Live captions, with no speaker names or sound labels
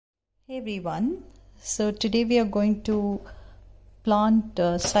Hey everyone, so today we are going to plant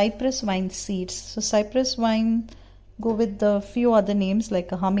cypress vine seeds. So cypress vine go with a few other names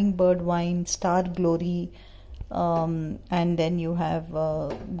like a hummingbird vine, star glory, and then you have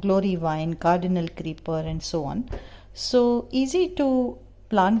glory vine, cardinal creeper, and so on. So easy to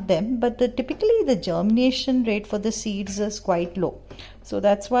plant them, but typically the germination rate for the seeds is quite low. So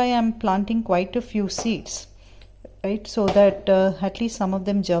that's why I'm planting quite a few seeds, right, so that at least some of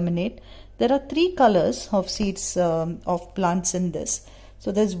them germinate. There are three colors of seeds of plants in this.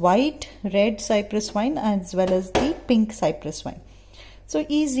 So there's white, red cypress vine as well as the pink cypress vine. So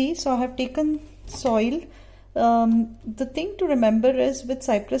easy. So I have taken soil. The thing to remember is with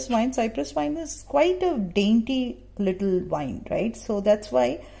cypress vine is quite a dainty little vine, right? So that's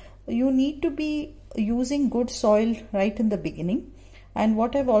why you need to be using good soil right in the beginning. And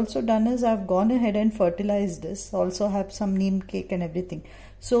what I've also done is I've gone ahead and fertilized this. Also have some neem cake and everything.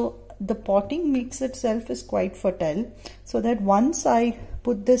 So the potting mix itself is quite fertile, so that once I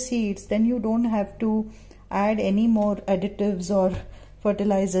put the seeds, then you don't have to add any more additives or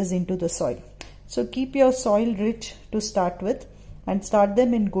fertilizers into the soil. So keep your soil rich to start with and start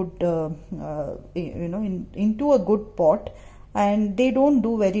them in good, into a good pot. And they don't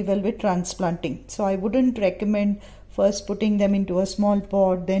do very well with transplanting. So I wouldn't recommend first putting them into a small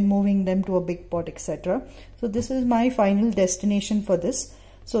pot, then moving them to a big pot, etc. So this is my final destination for this.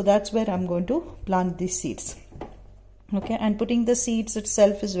 So that's where I'm going to plant these seeds. Okay, and putting the seeds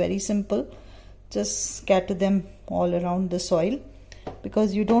itself is very simple. Just scatter them all around the soil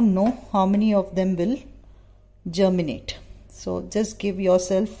because you don't know how many of them will germinate. So just give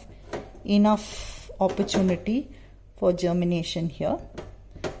yourself enough opportunity for germination here.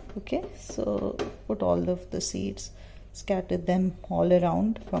 Okay, so put all of the seeds, scatter them all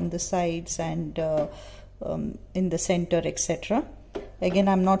around from the sides and in the center, etc. Again,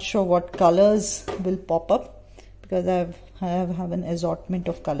 I'm not sure what colors will pop up because I have an assortment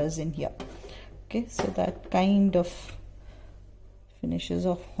of colors in here. Okay, so that kind of finishes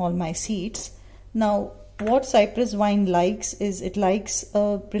off all my seeds. Now what cypress vine likes is it likes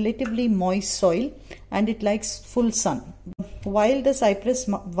a relatively moist soil and it likes full sun. While the cypress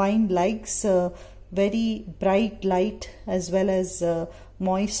vine likes very bright light as well as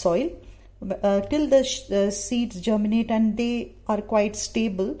moist soil, till the seeds germinate and they are quite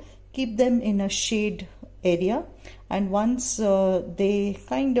stable, keep them in a shade area, and once they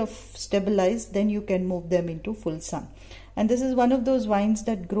kind of stabilize, then you can move them into full sun. And this is one of those vines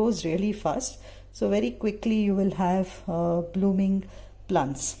that grows really fast, so very quickly you will have blooming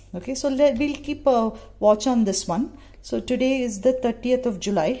plants. Okay, so we'll keep a watch on this one. So today is the 30th of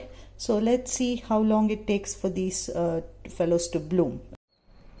July, so let's see how long it takes for these fellows to bloom.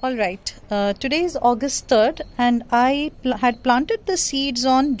 Alright, today is August 3rd and I had planted the seeds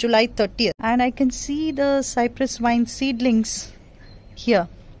on July 30th, and I can see the cypress vine seedlings here.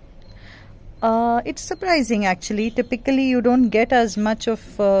 It's surprising actually. Typically you don't get as much of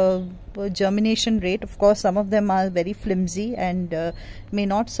germination rate. Of course some of them are very flimsy and may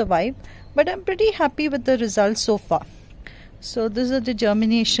not survive, but I'm pretty happy with the results so far. So this is the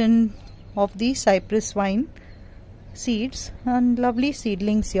germination of the cypress vine seeds and lovely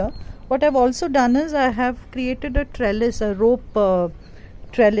seedlings here. What I've also done is I have created a trellis, a rope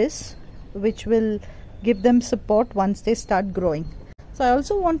trellis, which will give them support once they start growing. So I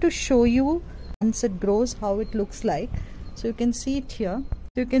also want to show you once it grows how it looks like. So you can see it here.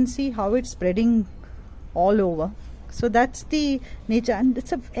 You can see how it's spreading all over. So that's the nature, and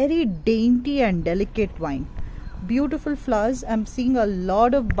it's a very dainty and delicate vine. Beautiful flowers. I'm seeing a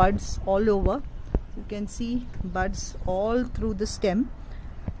lot of buds all over. You can see buds all through the stem.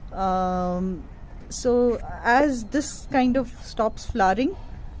 So as this kind of stops flowering,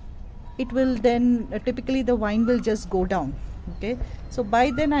 it will then typically the vine will just go down. Okay, so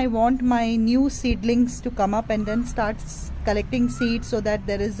by then I want my new seedlings to come up and then start collecting seeds so that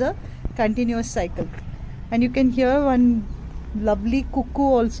there is a continuous cycle. And you can hear one lovely cuckoo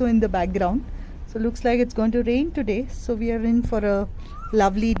also in the background. So looks like it's going to rain today, so we are in for a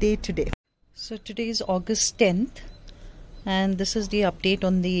lovely day today. So today is August 10th and this is the update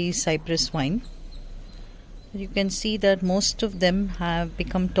on the cypress vine. You can see that most of them have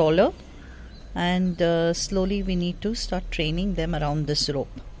become taller, and slowly we need to start training them around this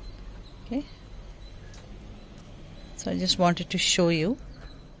rope. Okay, so I just wanted to show you.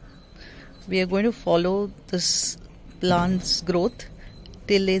 We are going to follow this plant's growth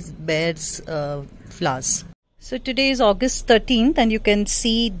till it bears flowers. So today is August 13th and you can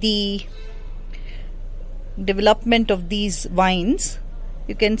see the development of these vines.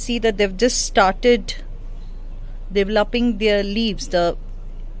 You can see that they've just started developing their leaves. The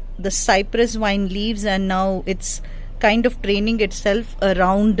the cypress vine leaves, and now it's kind of training itself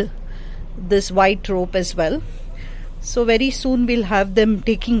around this white rope as well. So very soon we'll have them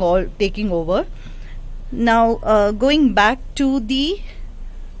taking over. Now going back to the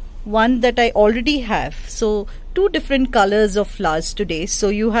one that I already have. So two different colors of flowers today. So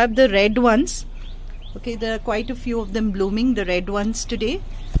you have the red ones. Okay, there are quite a few of them blooming, the red ones today.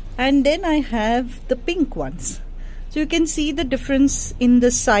 And then I have the pink ones. So you can see the difference in the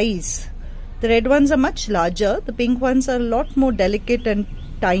size. The red ones are much larger. The pink ones are a lot more delicate and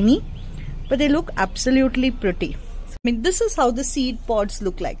tiny. But they look absolutely pretty. I mean, this is how the seed pods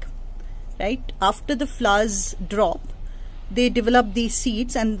look like. Right? After the flowers drop, they develop these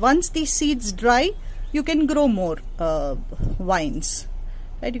seeds, and once these seeds dry, you can grow more vines.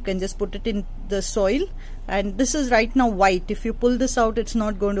 Right? You can just put it in the soil, and this is right now white. If you pull this out, it's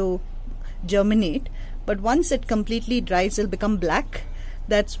not going to germinate, but once it completely dries, it'll become black.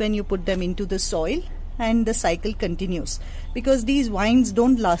 That's when you put them into the soil, and the cycle continues, because these vines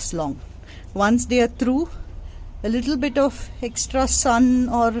don't last long. Once they are through, a little bit of extra sun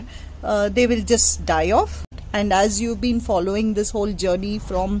or they will just die off. And as you've been following this whole journey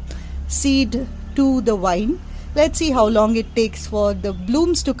from seed to the vine, let's see how long it takes for the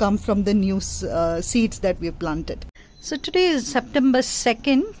blooms to come from the new seeds that we have planted. So today is September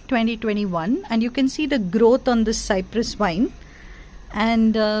 2nd, 2021, and you can see the growth on this cypress vine.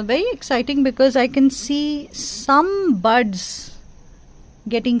 And very exciting, because I can see some buds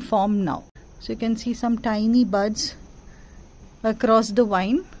getting formed now. So you can see some tiny buds across the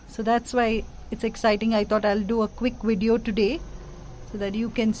vine. So that's why it's exciting. I thought I'll do a quick video today so that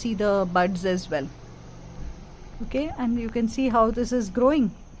you can see the buds as well. Okay, and you can see how this is growing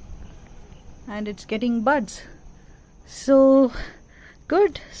and it's getting buds. So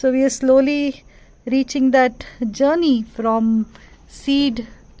good. So we are slowly reaching that journey from seed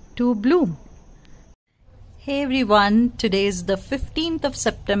to bloom. Hey everyone, today is the 15th of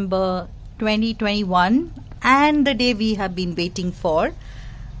September 2021 and the day we have been waiting for.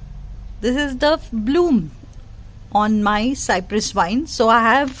 This is the bloom on my cypress vine. So I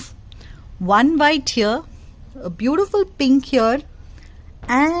have one white here, a beautiful pink here,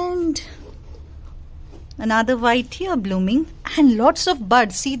 and another white here blooming, and lots of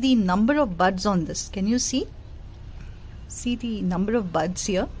buds. See the number of buds on this. Can you see? See the number of buds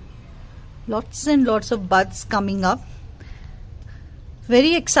here. Lots and lots of buds coming up.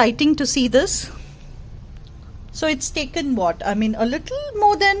 Very exciting to see this. So it's taken what? I mean, a little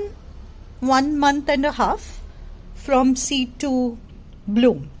more than 1.5 months from seed to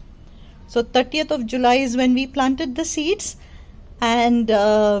bloom. So 30th of July is when we planted the seeds, and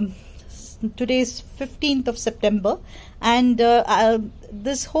today is 15th of September, and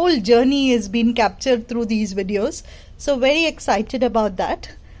this whole journey has been captured through these videos. So very excited about that.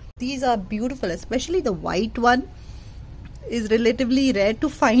 These are beautiful, especially the white one is relatively rare to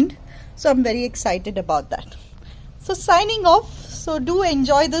find. So I'm very excited about that. So signing off. So do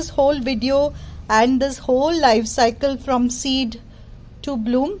enjoy this whole video and this whole life cycle from seed to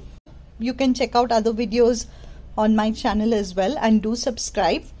bloom. You can check out other videos on my channel as well, and do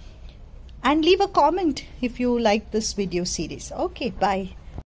subscribe and leave a comment if you like this video series. Okay, bye.